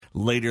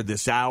Later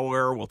this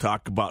hour, we'll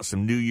talk about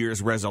some New Year's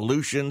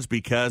resolutions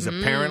because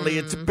apparently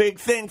it's a big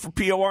thing for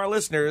POR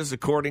listeners,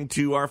 according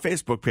to our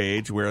Facebook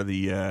page where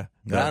the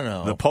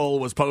poll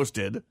was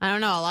posted. I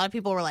don't know. A lot of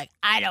people were like,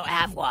 I don't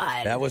have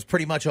one. That was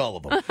pretty much all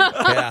of them.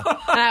 Yeah.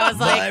 And I was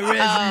like,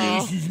 my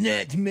resolution's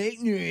not to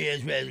make New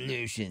Year's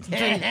resolutions.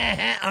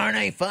 Aren't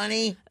I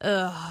funny?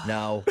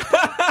 No.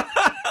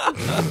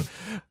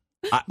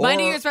 My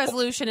New Year's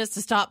resolution is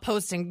to stop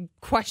posting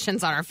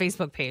questions on our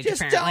Facebook page,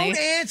 Just apparently. don't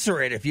answer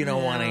it if you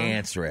don't want to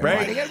answer it. Right.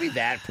 Why do you got to be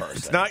that person?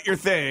 It's not your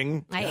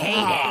thing. I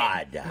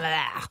hate it.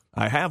 Blah.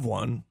 I have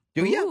one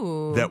Do you?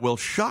 Ooh. that will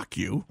shock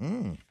you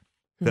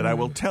that I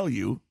will tell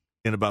you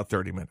in about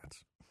 30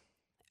 minutes.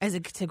 Is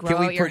it to grow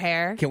out your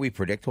hair? Can we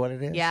predict what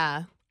it is?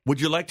 Yeah. Would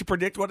you like to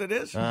predict what it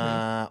is?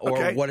 Or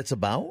Okay. what it's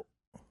about?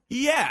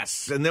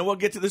 Yes. And then we'll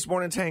get to this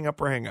morning's hang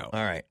up or hang out.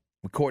 All right.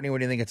 Courtney, what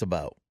do you think it's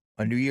about?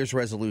 A New Year's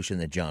resolution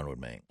that John would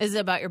make. Is it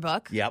about your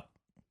book? Yep.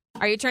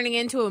 Are you turning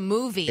into a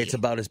movie? It's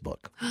about his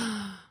book.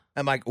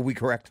 Are we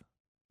correct?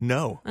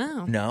 No.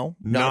 Oh. No?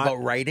 Not- Not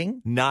about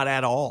writing? Not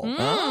at all.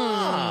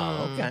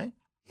 Oh, okay.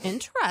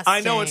 Interesting.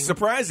 I know it's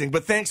surprising,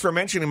 but thanks for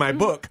mentioning my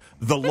book,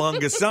 The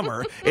Longest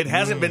Summer. It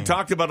hasn't been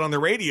talked about on the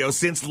radio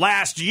since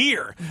last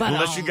year. But,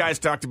 unless you guys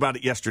talked about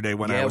it yesterday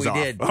when I was we off.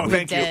 did. Oh, We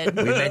thank did.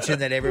 you. We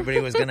mentioned that everybody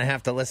was going to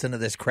have to listen to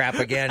this crap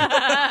again.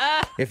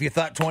 If you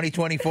thought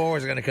 2024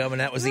 was going to come and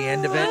that was the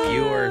end of it,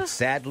 you were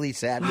sadly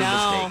No.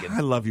 mistaken. I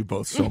love you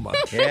both so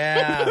much.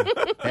 Yeah.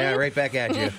 Yeah, right back at you.